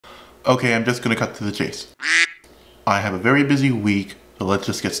Okay, I'm just gonna cut to the chase. I have a very busy week, so let's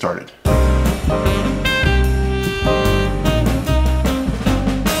just get started.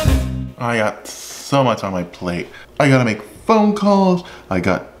 I got so much on my plate. I gotta make phone calls, I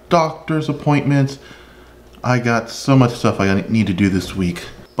got doctor's appointments, I got so much stuff I need to do this week.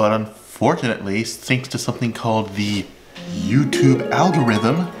 But unfortunately, thanks to something called the YouTube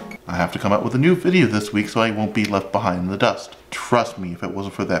algorithm, I have to come out with a new video this week so I won't be left behind in the dust. Trust me, if it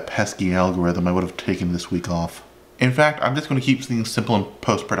wasn't for that pesky algorithm, I would have taken this week off. In fact, I'm just going to keep things simple in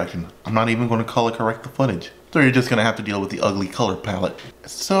post-production. I'm not even going to color correct the footage. So you're just going to have to deal with the ugly color palette.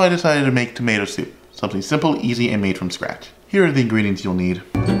 So I decided to make tomato soup. Something simple, easy, and made from scratch. Here are the ingredients you'll need.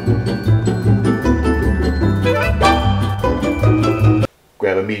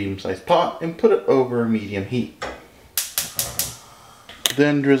 Grab a medium-sized pot and put it over medium heat.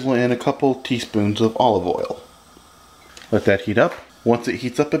 Then drizzle in a couple teaspoons of olive oil. Let that heat up. Once it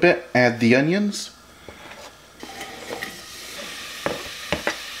heats up a bit, add the onions.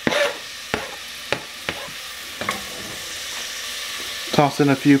 Toss in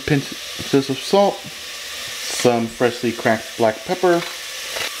a few pinches of salt, some freshly cracked black pepper.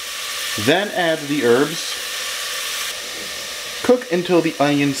 Then add the herbs. Cook until the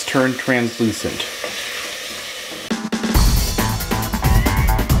onions turn translucent.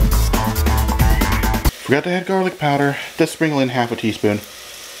 Forgot to add garlic powder. Just sprinkle in half a teaspoon.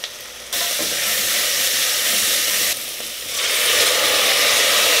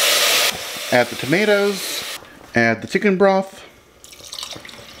 Add the tomatoes. Add the chicken broth.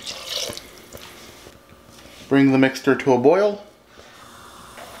 Bring the mixture to a boil.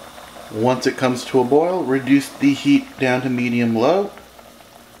 Once it comes to a boil, reduce the heat down to medium-low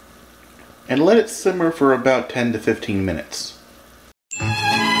and let it simmer for about 10 to 15 minutes.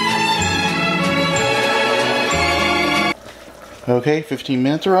 Okay, 15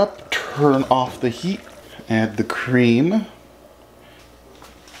 minutes are up. Turn off the heat. Add the cream.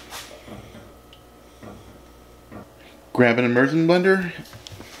 Grab an Emersion Blender.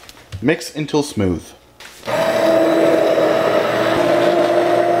 Mix until smooth.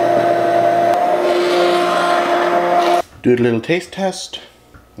 Do a little taste test.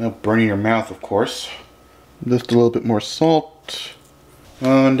 Without burning your mouth, of course. Just a little bit more salt.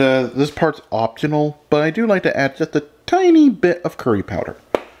 And this part's optional, but I do like to add just a tiny bit of curry powder.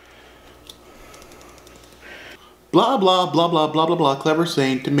 Blah blah blah blah blah blah blah, clever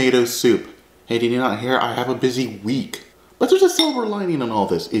saying tomato soup. Hey, did you not hear? I have a busy week. But there's a silver lining on all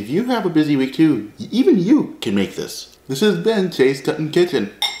this. If you have a busy week too, even you can make this. This has been Jay's Cuttin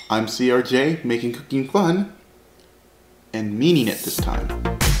Kitchen. I'm CRJ, making cooking fun. And meaning it this time.